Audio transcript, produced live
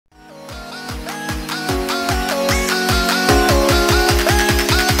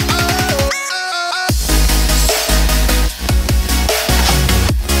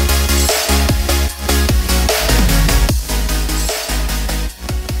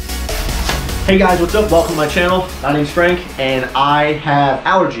Hey guys, what's up? Welcome to my channel. My name's Frank and I have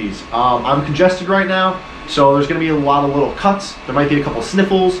allergies. I'm congested right now, so there's going to be a lot of little cuts. There might be a couple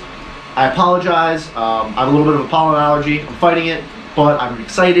sniffles. I apologize. I have a little bit of a pollen allergy. I'm fighting it, but I'm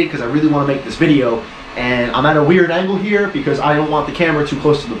excited because I really want to make this video. And I'm at a weird angle here because I don't want the camera too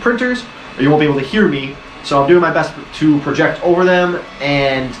close to the printers or you won't be able to hear me. So I'm doing my best to project over them,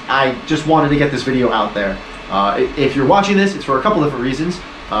 and I just wanted to get this video out there. If you're watching this, it's for a couple different reasons.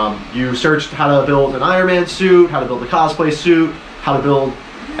 You searched how to build an Iron Man suit, how to build a cosplay suit, how to build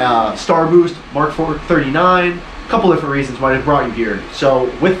Starboost, Mark39, a couple different reasons why I brought you here. So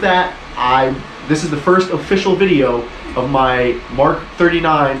with that, this is the first official video of my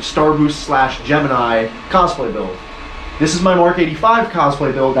Mark39 Starboost / Gemini cosplay build. This is my Mark 85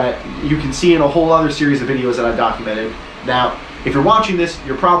 cosplay build that you can see in a whole other series of videos that I've documented. Now, if you're watching this,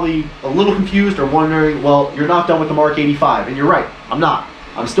 you're probably a little confused or wondering, well, you're not done with the Mark 85, and you're right, I'm not.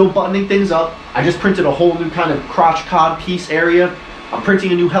 I'm still buttoning things up. I just printed a whole new kind of crotch cod piece area. I'm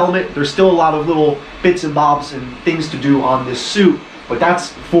printing a new helmet. There's still a lot of little bits and bobs and things to do on this suit, but that's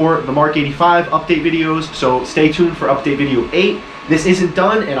for the Mark 85 update videos, so stay tuned for update video 8. This isn't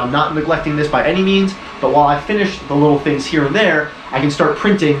done, and I'm not neglecting this by any means, but while I finish the little things here and there, I can start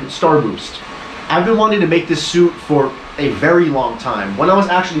printing Starboost. I've been wanting to make this suit for a very long time. When I was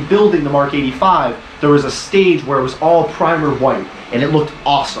actually building the Mark 85, there was a stage where it was all primer white, and it looked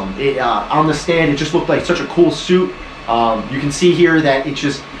awesome. On the stand, it just looked like such a cool suit. You can see here that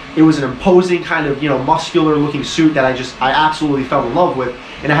it was an imposing kind of, muscular looking suit that I absolutely fell in love with,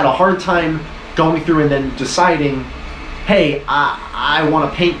 and I had a hard time going through and then deciding, hey, I want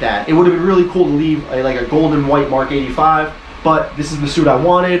to paint that. It would have been really cool to leave like a golden white Mark 85, but this is the suit I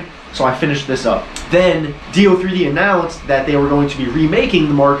wanted, so I finished this up. Then DO3D announced that they were going to be remaking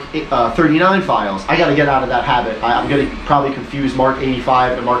the Mark 39 files. I got to get out of that habit. I'm going to probably confuse Mark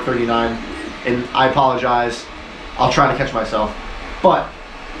 85 and Mark 39, and I apologize. I'll try to catch myself. But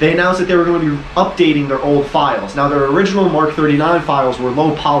they announced that they were going to be updating their old files. Now, their original Mark 39 files were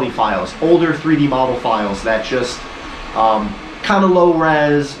low poly files, older 3D model files that just kind of low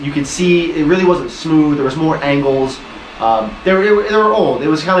res. You could see it really wasn't smooth. There was more angles. They were old. It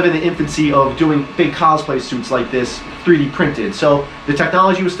was kind of in the infancy of doing big cosplay suits like this 3D printed. So the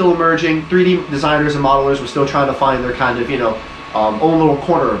technology was still emerging. 3D designers and modelers were still trying to find their kind of, own little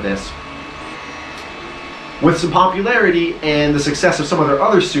corner of this. With some popularity and the success of some of their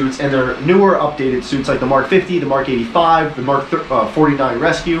other suits and their newer updated suits like the Mark 50, the Mark 85, the Mark 49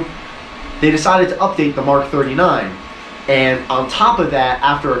 Rescue, they decided to update the Mark 39. And on top of that,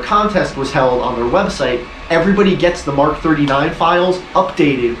 after a contest was held on their website, everybody gets the Mark 39 files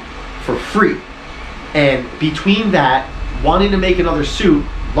updated for free. And between that, wanting to make another suit,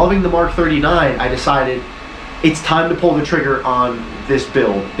 loving the Mark 39, I decided it's time to pull the trigger on this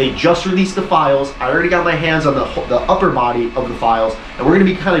build. They just released the files. I already got my hands on the upper body of the files, and we're going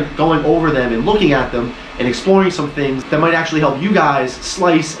to be kind of going over them and looking at them and exploring some things that might actually help you guys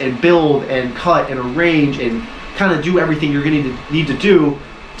slice and build and cut and arrange and kind of do everything you're going to need to do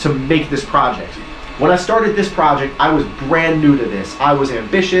to make this project. When I started this project, I was brand new to this. I was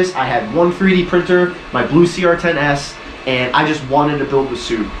ambitious. I had one 3D printer, my blue CR10S, and I just wanted to build the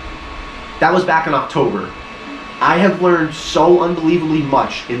suit. That was back in October. I have learned so unbelievably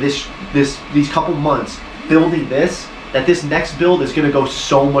much in these couple months building this, that this next build is going to go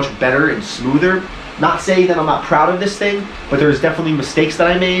so much better and smoother. Not saying that I'm not proud of this thing, but there's definitely mistakes that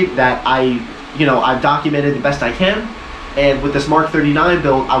I made that I've documented the best I can. And with this Mark 39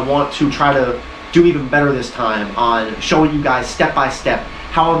 build, I want to try to do even better this time on showing you guys step by step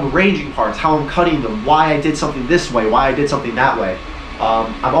how I'm arranging parts, how I'm cutting them, why I did something this way, why I did something that way.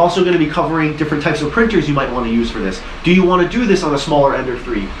 I'm also going to be covering different types of printers you might want to use for this. Do you want to do this on a smaller Ender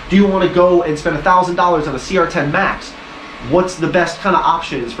 3? Do you want to go and spend $1,000 on a CR10 Max? What's the best kind of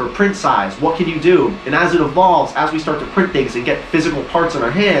options for print size? What can you do? And as it evolves, as we start to print things and get physical parts in our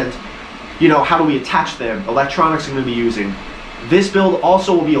hands, how do we attach them? Electronics I'm going to be using. This build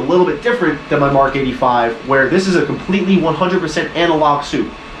also will be a little bit different than my Mark 85, where this is a completely 100% analog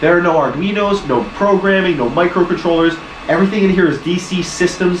suit. There are no Arduinos, no programming, no microcontrollers. Everything in here is DC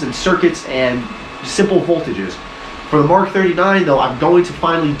systems and circuits and simple voltages. For the Mark 39 though, I'm going to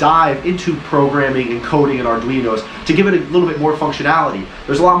finally dive into programming and coding and Arduinos to give it a little bit more functionality.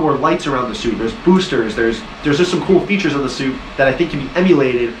 There's a lot more lights around the suit, there's boosters, there's just some cool features on the suit that I think can be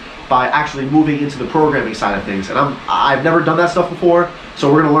emulated by actually moving into the programming side of things. And I've never done that stuff before, so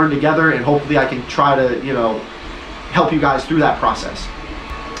we're going to learn together, and hopefully I can try to, help you guys through that process.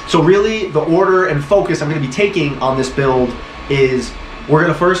 So really, the order and focus I'm going to be taking on this build is we're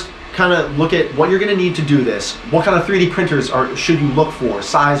going to first kind of look at what you're going to need to do this. What kind of 3D printers should you look for,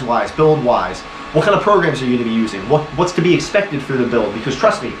 size-wise, build-wise? What kind of programs are you going to be using? What's to be expected for the build? Because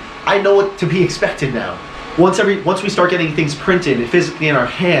trust me, I know what to be expected now. Once we start getting things printed and physically in our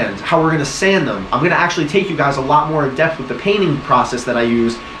hands, how we're going to sand them, I'm going to actually take you guys a lot more in depth with the painting process that I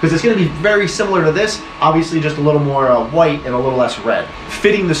use, because it's going to be very similar to this, obviously just a little more white and a little less red.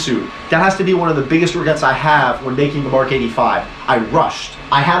 Fitting the suit. That has to be one of the biggest regrets I have when making the Mark 85. I rushed.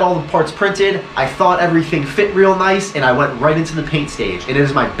 I had all the parts printed, I thought everything fit real nice, and I went right into the paint stage, and it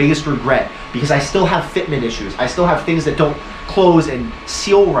is my biggest regret, because I still have fitment issues. I still have things that don't close and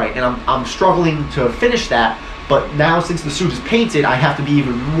seal right, and I'm struggling to finish that. But now, since the suit is painted, I have to be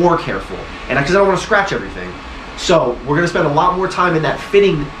even more careful, and because I don't want to scratch everything. So we're going to spend a lot more time in that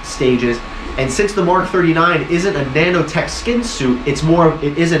fitting stages. And since the Mark 39 isn't a nanotech skin suit,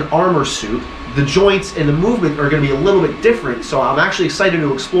 it is an armor suit. The joints and the movement are going to be a little bit different, so I'm actually excited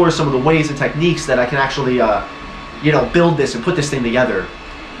to explore some of the ways and techniques that I can actually, build this and put this thing together.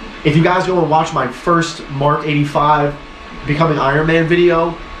 If you guys go and watch my first Mark 85 Becoming Iron Man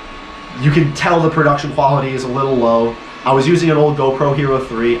video, you can tell the production quality is a little low. I was using an old GoPro Hero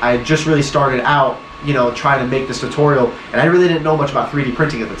 3. I had just really started out, trying to make this tutorial, and I really didn't know much about 3D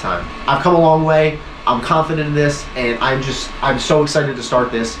printing at the time. I've come a long way. I'm confident in this, and I'm so excited to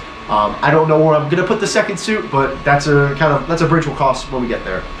start this. I don't know where I'm gonna put the second suit, but that's a bridge we'll cross when we get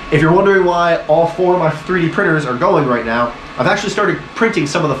there. If you're wondering why all 4 of my 3D printers are going right now, I've actually started printing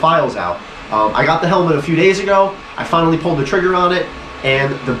some of the files out. I got the helmet a few days ago. I finally pulled the trigger on it,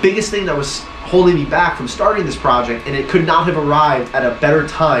 and the biggest thing that was holding me back from starting this project, and it could not have arrived at a better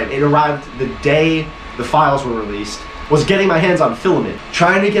time, it arrived the day the files were released, was getting my hands on filament.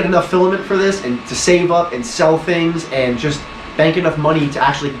 Trying to get enough filament for this and to save up and sell things and just bank enough money to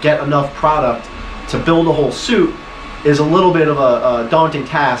actually get enough product to build a whole suit is a little bit of a daunting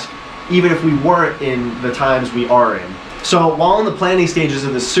task, even if we weren't in the times we are in. So while in the planning stages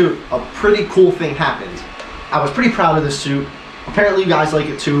of this suit, a pretty cool thing happened. I was pretty proud of this suit. Apparently you guys like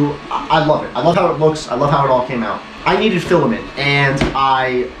it too. I love it. I love how it looks. I love how it all came out. I needed filament, and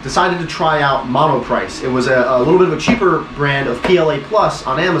I decided to try out Monoprice. It was a little bit of a cheaper brand of PLA Plus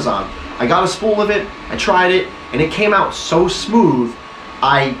on Amazon. I got a spool of it, I tried it, and it came out so smooth,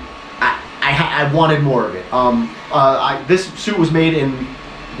 I wanted more of it. This suit was made in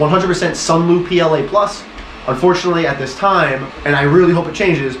 100% Sunlu PLA Plus. Unfortunately, at this time, and I really hope it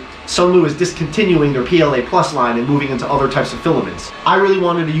changes, Sunlu is discontinuing their PLA Plus line and moving into other types of filaments. I really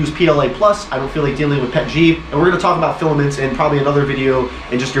wanted to use PLA Plus. I don't feel like dealing with PETG, and we're going to talk about filaments in probably another video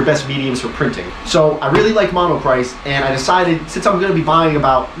and just your best mediums for printing. So I really like Monoprice, and I decided, since I'm going to be buying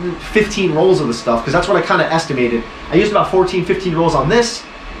about 15 rolls of the stuff, because that's what I kind of estimated. I used about 14-15 rolls on this.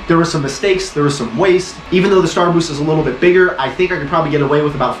 There were some mistakes, there was some waste. Even though the Starboost is a little bit bigger, I think I could probably get away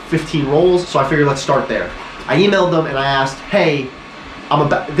with about 15 rolls, so I figured let's start there. I emailed them and I asked, hey,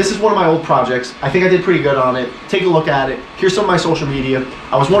 this is one of my old projects. I think I did pretty good on it. Take a look at it. Here's some of my social media.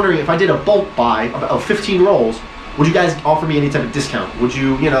 I was wondering if I did a bulk buy of 15 rolls, would you guys offer me any type of discount? Would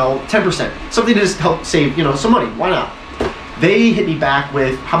you, 10%? Something to just help save, some money. Why not? They hit me back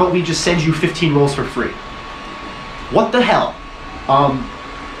with, how about we just send you 15 rolls for free? What the hell?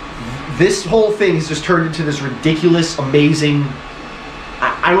 This whole thing has just turned into this ridiculous, amazing,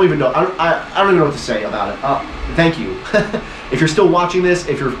 I don't even know. I don't even know what to say about it. Thank you. If you're still watching this,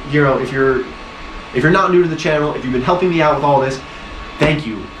 if you're not new to the channel, if you've been helping me out with all this, thank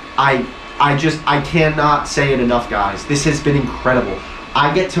you. I cannot say it enough, guys. This has been incredible.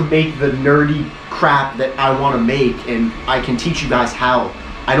 I get to make the nerdy crap that I want to make, and I can teach you guys how.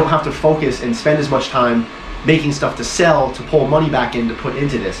 I don't have to focus and spend as much time making stuff to sell to pull money back in to put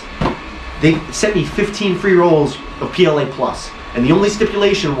into this. They sent me 15 free rolls of PLA Plus. And the only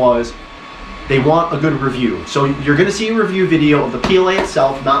stipulation was they want a good review. So you're going to see a review video of the PLA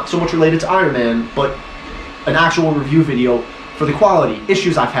itself, not so much related to Iron Man, but an actual review video for the quality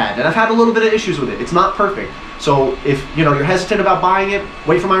issues I've had. And I've had a little bit of issues with it. It's not perfect. So if you're hesitant about buying it,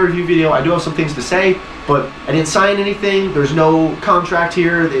 wait for my review video. I do have some things to say, but I didn't sign anything. There's no contract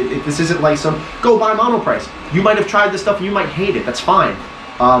here. This isn't like some, go buy Monoprice. You might have tried this stuff and you might hate it. That's fine.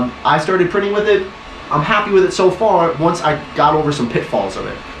 I started printing with it. I'm happy with it so far once I got over some pitfalls of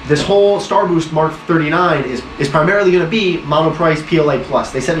it. This whole Starboost Mark 39 is primarily going to be Monoprice PLA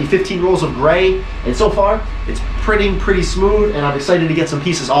Plus. They sent me 15 rolls of gray, and so far it's printing pretty smooth, and I'm excited to get some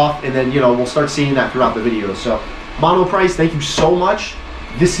pieces off, and then we'll start seeing that throughout the videos. So Monoprice, thank you so much.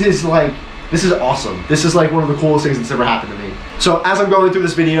 This is awesome. This is like one of the coolest things that's ever happened to me. So as I'm going through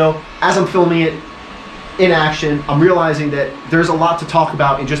this video, as I'm filming it in action, I'm realizing that there's a lot to talk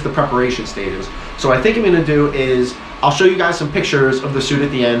about in just the preparation stages. So what I think I'm going to do is I'll show you guys some pictures of the suit at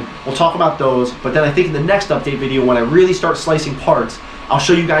the end. We'll talk about those, but then I think in the next update video, when I really start slicing parts, I'll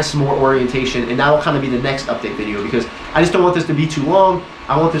show you guys some more orientation, and that'll kind of be the next update video, because I just don't want this to be too long.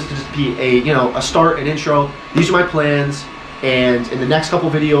 I want this to just be a, you know, a start, an intro. These are my plans, and in the next couple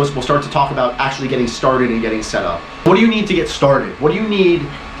videos, we'll start to talk about actually getting started and getting set up. What do you need to get started? What do you need?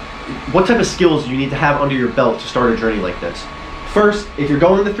 What type of skills do you need to have under your belt to start a journey like this? First, if you're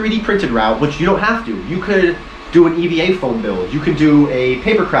going the 3D printed route, which you don't have to, you could do an EVA foam build, you could do a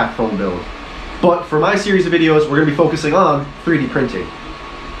papercraft foam build. But for my series of videos, we're going to be focusing on 3D printing.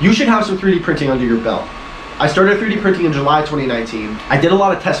 You should have some 3D printing under your belt. I started 3D printing in July 2019. I did a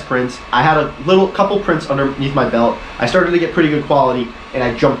lot of test prints. I had a couple prints underneath my belt. I started to get pretty good quality, and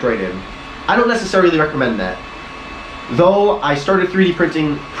I jumped right in. I don't necessarily recommend that. Though I started 3D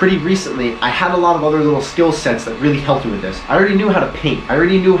printing pretty recently, I had a lot of other little skill sets that really helped me with this. I already knew how to paint. I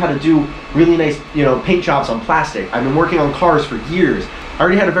already knew how to do really nice, you know, paint jobs on plastic. I've been working on cars for years. I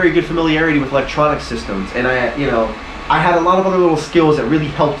already had a very good familiarity with electronic systems, and I had a lot of other little skills that really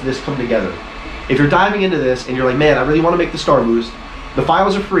helped this come together. If you're diving into this and you're like, man, I really want to make the Starboost, the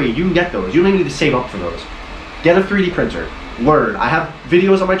files are free. You can get those. You don't need to save up for those. Get a 3D printer. Learn. I have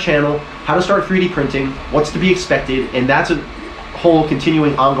videos on my channel, how to start 3D printing, what's to be expected, and that's a whole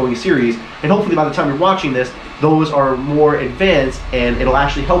continuing ongoing series. And hopefully by the time you're watching this, those are more advanced and it'll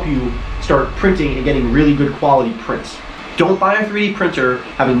actually help you start printing and getting really good quality prints. Don't buy a 3D printer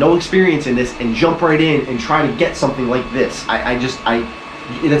having no experience in this and jump right in and try to get something like this.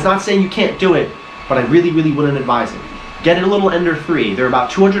 That's not saying you can't do it, but I really wouldn't advise it. Get a little Ender 3. They're about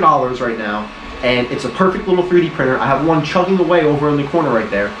 $200 right now, and it's a perfect little 3D printer. I have one chugging away over in the corner right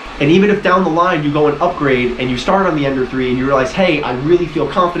there. And even if down the line you go and upgrade and you start on the Ender 3 and you realize, hey, I really feel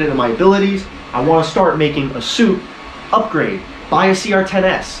confident in my abilities, I want to start making a suit, upgrade. Buy a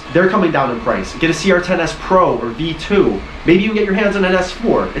CR10S. They're coming down in price. Get a CR10S Pro or V2. Maybe you can get your hands on an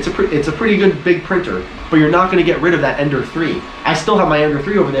S4. It's a pretty good big printer, but you're not going to get rid of that Ender 3. I still have my Ender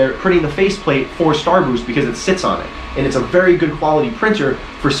 3 over there printing the faceplate for Starboost because it sits on it. And it's a very good quality printer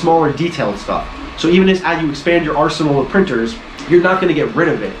for smaller detailed stuff. So even as you expand your arsenal of printers, you're not going to get rid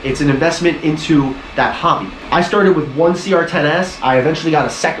of it. It's an investment into that hobby. I started with one CR10S. I eventually got a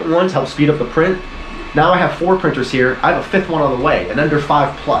second one to help speed up the print. Now I have 4 printers here. I have a 5th one on the way, an Ender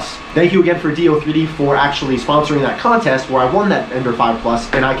 5 Plus. Thank you again for DO3D for actually sponsoring that contest where I won that Ender 5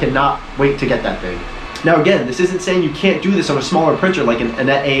 Plus, and I cannot wait to get that thing. Now again, this isn't saying you can't do this on a smaller printer like an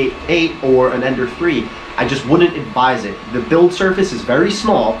A8 or an Ender 3. I just wouldn't advise it. The build surface is very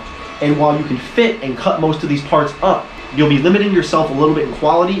small, and while you can fit and cut most of these parts up, you'll be limiting yourself a little bit in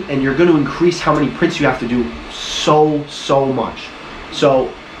quality, and you're going to increase how many prints you have to do so much.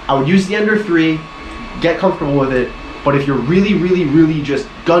 So I would use the Ender 3, get comfortable with it, but if you're really just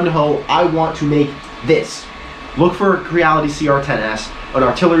gun-ho, I want to make this, look for a Creality CR10S, an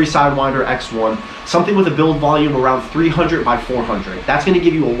artillery sidewinder X1, something with a build volume around 300 by 400. That's going to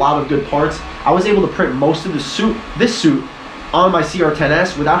give you a lot of good parts. I was able to print most of this suit on my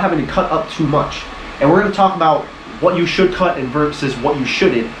CR10S without having to cut up too much. And we're going to talk about what you should cut and versus what you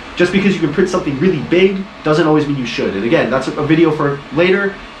shouldn't. Just because you can print something really big doesn't always mean you should. And again, that's a video for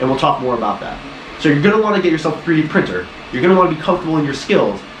later, and we'll talk more about that. So you're going to want to get yourself a 3D printer. You're going to want to be comfortable in your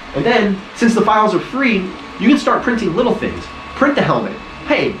skills. And then, since the files are free, you can start printing little things. Print the helmet.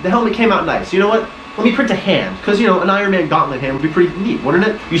 Hey, the helmet came out nice. You know what? Let me print a hand. Because, you know, an Iron Man gauntlet hand would be pretty neat, wouldn't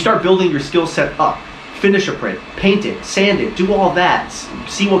it? You start building your skill set up. Finish a print. Paint it. Sand it. Do all that.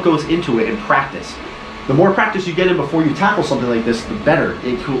 See what goes into it and practice. The more practice you get in before you tackle something like this, the better.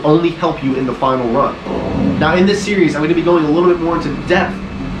 It will only help you in the final run. Now, in this series, I'm going to be going a little bit more into depth,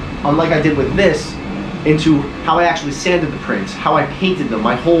 unlike I did with this, into how I actually sanded the prints, how I painted them,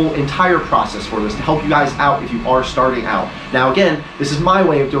 my whole entire process for this to help you guys out if you are starting out. Now again, this is my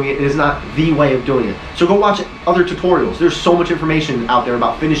way of doing it. It is not the way of doing it. So go watch other tutorials. There's so much information out there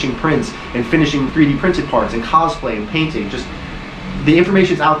about finishing prints and finishing 3D printed parts and cosplay and painting. Just the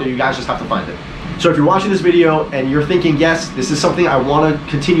information's out there. You guys just have to find it. So if you're watching this video and you're thinking, yes, this is something I want to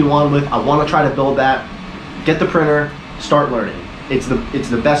continue on with, I want to try to build that, get the printer, start learning. It's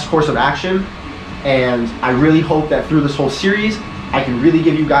the best course of action. And I really hope that through this whole series, I can really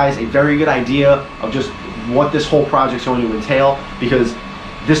give you guys a very good idea of just what this whole project's going to entail, because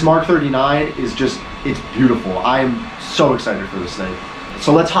this Mark 39 is just, it's beautiful. I am so excited for this thing.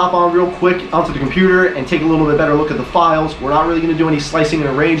 So let's hop on real quick onto the computer and take a little bit better look at the files. We're not really going to do any slicing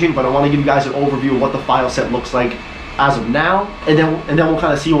and arranging, but I want to give you guys an overview of what the file set looks like as of now, and then we'll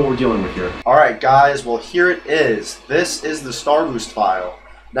kind of see what we're dealing with here. Alright guys, well here it is. This is the Starboost file.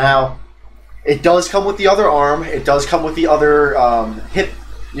 Now, it does come with the other arm, it does come with the other hip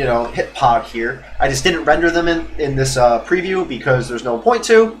you know, hip pod here. I just didn't render them in this preview because there's no point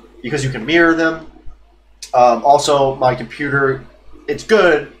to, because you can mirror them. Also, my computer, it's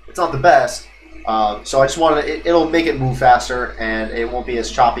good, it's not the best, so I just wanted to, it'll make it move faster and it won't be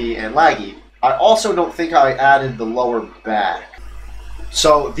as choppy and laggy. I also don't think I added the lower back.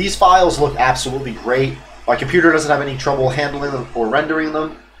 So these files look absolutely great. My computer doesn't have any trouble handling them or rendering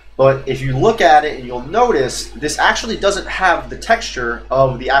them, but if you look at it, you'll notice this actually doesn't have the texture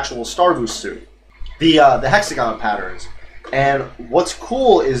of the actual Starboost suit, the hexagon patterns. And what's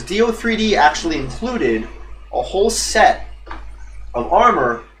cool is Do3D actually included a whole set of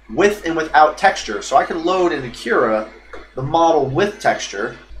armor with and without texture. So I can load into Cura the model with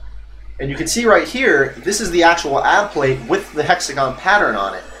texture, and you can see right here, this is the actual ab plate with the hexagon pattern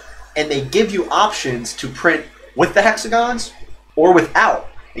on it. And they give you options to print with the hexagons or without,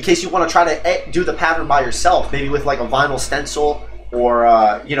 in case you want to try to do the pattern by yourself, maybe with like a vinyl stencil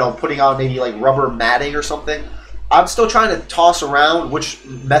or you know, putting on maybe like rubber matting or something. I'm still trying to toss around which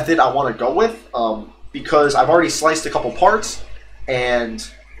method I want to go with, because I've already sliced a couple parts, and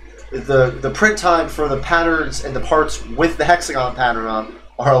the print time for the patterns and the parts with the hexagon pattern on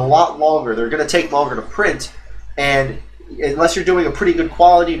are a lot longer. They're going to take longer to print, and unless you're doing a pretty good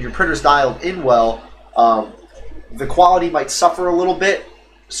quality and your printer's dialed in well, the quality might suffer a little bit.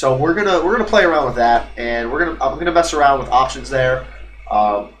 So we're gonna play around with that, and I'm gonna mess around with options there.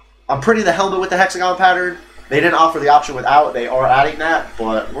 I'm printing the helmet with the hexagon pattern. They didn't offer the option without. They are adding that,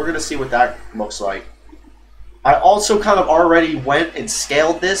 but we're gonna see what that looks like. I also kind of already went and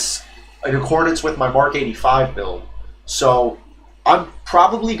scaled this in accordance with my Mark 85 build. So I'm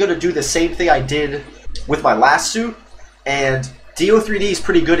probably gonna do the same thing I did with my last suit, and Do3D is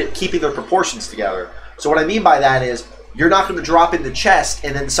pretty good at keeping their proportions together. So what I mean by that is, you're not going to drop in the chest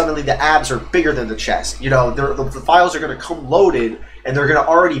and then suddenly the abs are bigger than the chest. You know, the files are going to come loaded and they're going to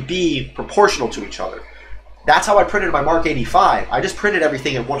already be proportional to each other. That's how I printed my Mark 85. I just printed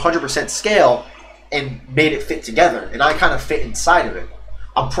everything at 100% scale and made it fit together, and I kind of fit inside of it.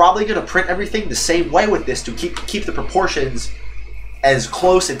 I'm probably going to print everything the same way with this to keep the proportions as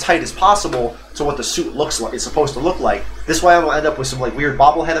close and tight as possible to what the suit looks like, it's supposed to look like. This way I will end up with some like weird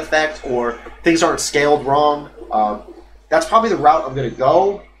bobblehead effect, or things aren't scaled wrong. That's probably the route I'm going to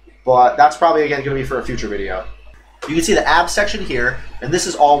go, but that's probably, again, going to be for a future video. You can see the ab section here, and this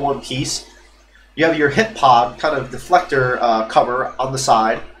is all one piece. You have your hip pod, kind of deflector cover on the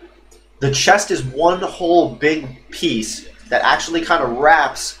side. The chest is one whole big piece that actually kind of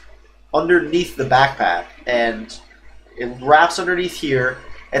wraps underneath the backpack, and it wraps underneath here,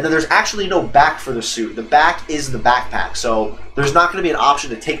 and then there's actually no back for the suit. The back is the backpack, so there's not going to be an option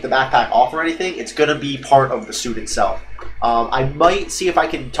to take the backpack off or anything. It's going to be part of the suit itself. I might see if I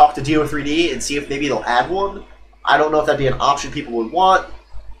can talk to Do3D and see if maybe they'll add one. I don't know if that'd be an option people would want,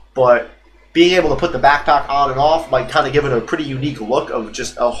 but being able to put the backpack on and off might kind of give it a pretty unique look of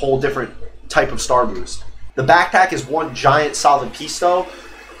just a whole different type of Starboost. The backpack is one giant solid piece though,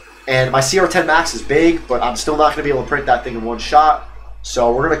 and my CR10 Max is big, but I'm still not going to be able to print that thing in one shot.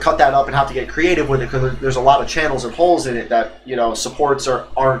 So we're going to cut that up and have to get creative with it, because there's a lot of channels and holes in it that, you know, supports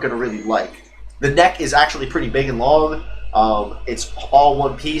aren't going to really like. The neck is actually pretty big and long. It's all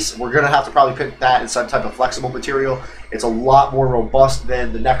one piece. We're going to have to probably print that in some type of flexible material. It's a lot more robust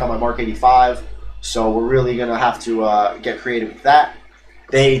than the neck on my Mark 85, so we're really going to have to get creative with that.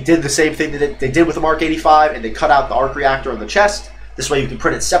 They did the same thing that they did with the Mark 85, and they cut out the arc reactor on the chest. This way you can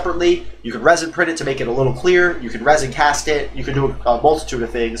print it separately. You can resin print it to make it a little clear. You can resin cast it. You can do a multitude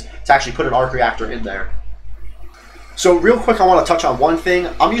of things to actually put an arc reactor in there. So real quick, I want to touch on one thing.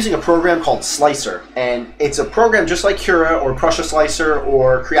 I'm using a program called Slicer, and it's a program just like Cura or Prusa Slicer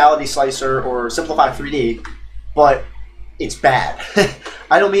or Creality Slicer or Simplify 3D, but it's bad.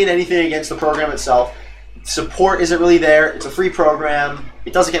 I don't mean anything against the program itself. Support isn't really there. It's a free program.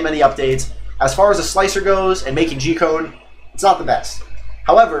 It doesn't get many updates. As far as a slicer goes and making G-code, it's not the best.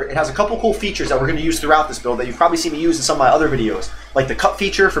 However, it has a couple cool features that we're going to use throughout this build that you've probably seen me use in some of my other videos, like the cut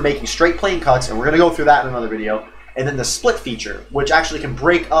feature for making straight plane cuts, and we're going to go through that in another video, and then the split feature, which actually can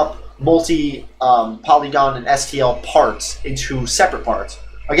break up multi-polygon and STL parts into separate parts.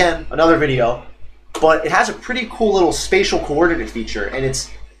 Again, another video, but it has a pretty cool little spatial coordinate feature, and I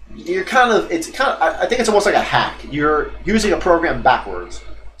think it's almost like a hack. You're using a program backwards.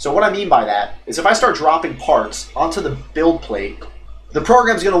 So what I mean by that is if I start dropping parts onto the build plate, the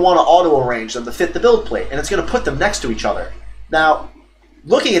program's going to want to auto-arrange them to fit the build plate, and it's going to put them next to each other. Now,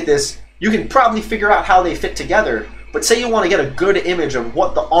 looking at this, you can probably figure out how they fit together, but say you want to get a good image of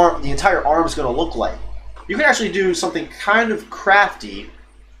what the entire arm is going to look like. You can actually do something kind of crafty,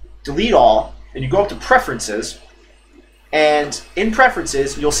 delete all, and you go up to Preferences, And in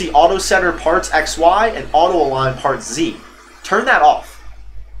preferences, you'll see auto center parts XY and auto align parts Z. Turn that off.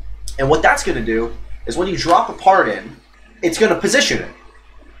 And what that's going to do is when you drop a part in, it's going to position it.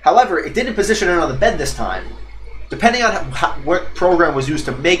 However, it didn't position it on the bed this time. Depending on what program was used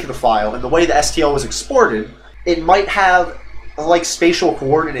to make the file and the way the STL was exported, it might have like spatial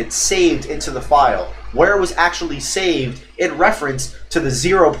coordinates saved into the file, where it was actually saved in reference to the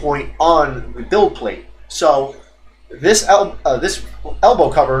 0 point on the build plate. So this elbow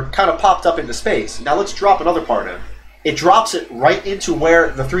cover kind of popped up into space. Now let's drop another part in. It drops it right into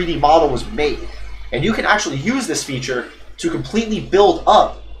where the 3D model was made. And you can actually use this feature to completely build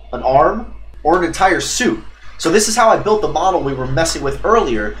up an arm or an entire suit. So this is how I built the model we were messing with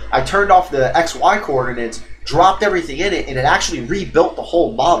earlier. I turned off the XY coordinates, dropped everything in it, and it actually rebuilt the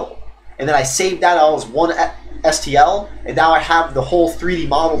whole model. And then I saved that all as one STL, and now I have the whole 3D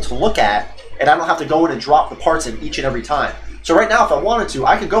model to look at, and I don't have to go in and drop the parts in each and every time. So right now, if I wanted to,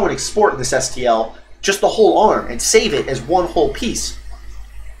 I could go and export this STL, just the whole arm, and save it as one whole piece.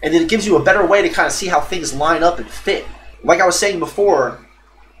 And then it gives you a better way to kind of see how things line up and fit. Like I was saying before,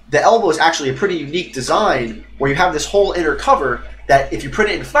 the elbow is actually a pretty unique design where you have this whole inner cover that if you print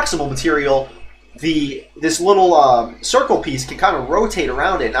it in flexible material, this little circle piece can kind of rotate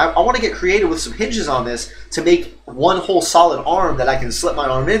around it. And I want to get creative with some hinges on this to make one whole solid arm that I can slip my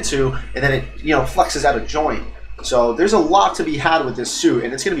arm into, and then it flexes out of joint. So there's a lot to be had with this suit,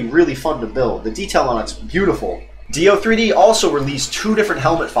 and it's going to be really fun to build. The detail on it's beautiful. DO3D also released 2 different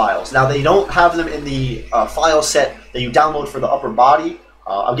helmet files. Now they don't have them in the file set that you download for the upper body.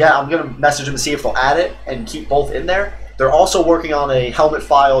 Again, I'm going to message them to see if they'll add it and keep both in there. They're also working on a helmet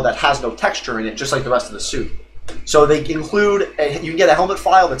file that has no texture in it, just like the rest of the suit. So they include, you can get a helmet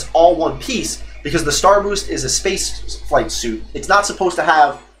file that's all one piece, because the Starboost is a space flight suit. It's not supposed to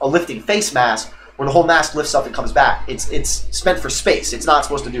have a lifting face mask where the whole mask lifts up and comes back. It's meant for space. It's not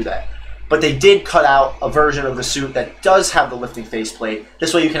supposed to do that. But they did cut out a version of the suit that does have the lifting faceplate.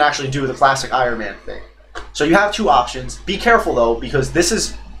 This way you can actually do the classic Iron Man thing. So you have 2 options. Be careful though,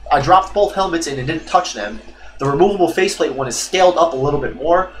 because I dropped both helmets in and didn't touch them. The removable faceplate one is scaled up a little bit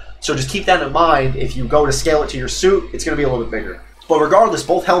more, so just keep that in mind. If you go to scale it to your suit, it's going to be a little bit bigger. But regardless,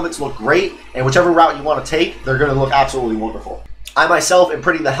 both helmets look great, and whichever route you want to take, they're going to look absolutely wonderful. I myself am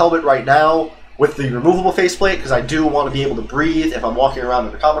printing the helmet right now with the removable faceplate because I do want to be able to breathe if I'm walking around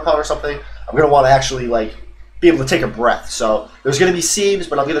in the Comic-Con or something. I'm going to want to actually be able to take a breath. So there's going to be seams,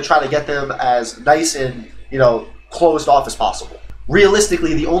 but I'm going to try to get them as nice and closed off as possible.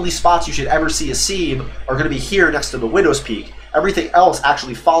 Realistically, the only spots you should ever see a seam are going to be here next to the widow's peak. Everything else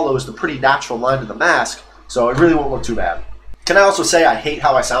actually follows the pretty natural line of the mask, so it really won't look too bad. Can I also say I hate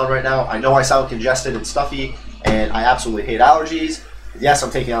how I sound right now? I know I sound congested and stuffy, and I absolutely hate allergies. Yes,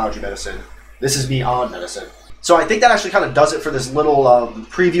 I'm taking allergy medicine. This is me on medicine. So I think that actually kind of does it for this little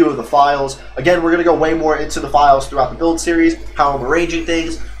preview of the files. Again, we're going to go way more into the files throughout the build series, how I'm arranging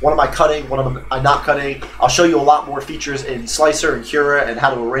things, what am I cutting, what am I not cutting. I'll show you a lot more features in Slicer and Cura and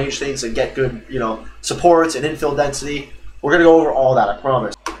how to arrange things and get good, supports and infill density. We're going to go over all that, I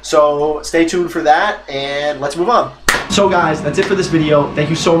promise. So stay tuned for that, and let's move on. So guys, that's it for this video.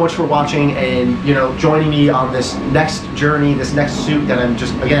 Thank you so much for watching and, joining me on this next journey, this next suit that I'm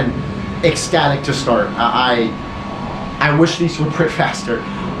just, again, ecstatic to start. I wish these would print faster.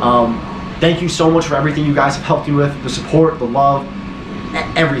 Thank you so much for everything you guys have helped me with, the support, the love,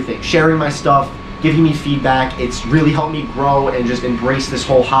 everything. Sharing my stuff, giving me feedback. It's really helped me grow and just embrace this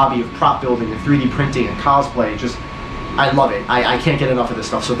whole hobby of prop building and 3D printing and cosplay. I love it. I can't get enough of this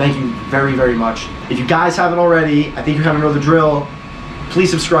stuff. So thank you very, very much. If you guys haven't already, I think you kind of know the drill. Please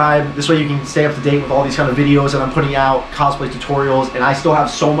subscribe. This way you can stay up to date with all these kind of videos that I'm putting out, cosplay tutorials, and I still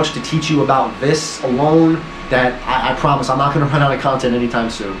have so much to teach you about this alone that I promise I'm not going to run out of content anytime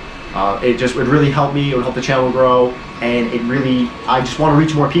soon. It would really help me. It would help the channel grow, and I just want to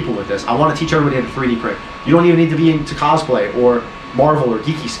reach more people with this. I want to teach everybody how to 3D print. You don't even need to be into cosplay or Marvel or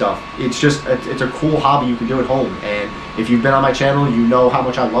geeky stuff. It's just, it's a cool hobby you can do at home, and if you've been on my channel, you know how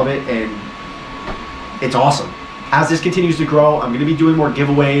much I love it, and it's awesome. As this continues to grow, I'm going to be doing more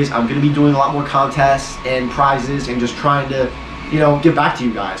giveaways. I'm going to be doing a lot more contests and prizes and just trying to, give back to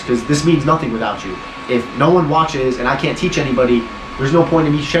you guys, because this means nothing without you. If no one watches and I can't teach anybody, there's no point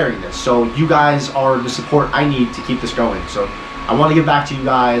in me sharing this. So you guys are the support I need to keep this going. So I want to give back to you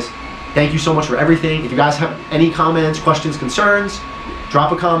guys. Thank you so much for everything. If you guys have any comments, questions, concerns,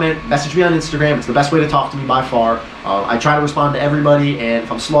 drop a comment, message me on Instagram. It's the best way to talk to me by far. I try to respond to everybody, and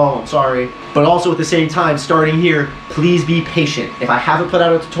if I'm slow, I'm sorry. But also at the same time, starting here, please be patient. If I haven't put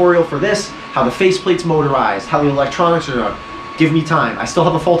out a tutorial for this, how the faceplate's motorized, how the electronics are done, give me time. I still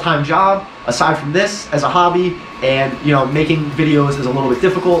have a full-time job aside from this as a hobby, and you know, making videos is a little bit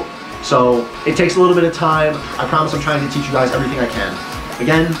difficult, so it takes a little bit of time. I promise I'm trying to teach you guys everything I can.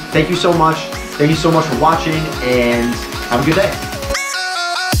 Again, thank you so much. Thank you so much for watching, and have a good day.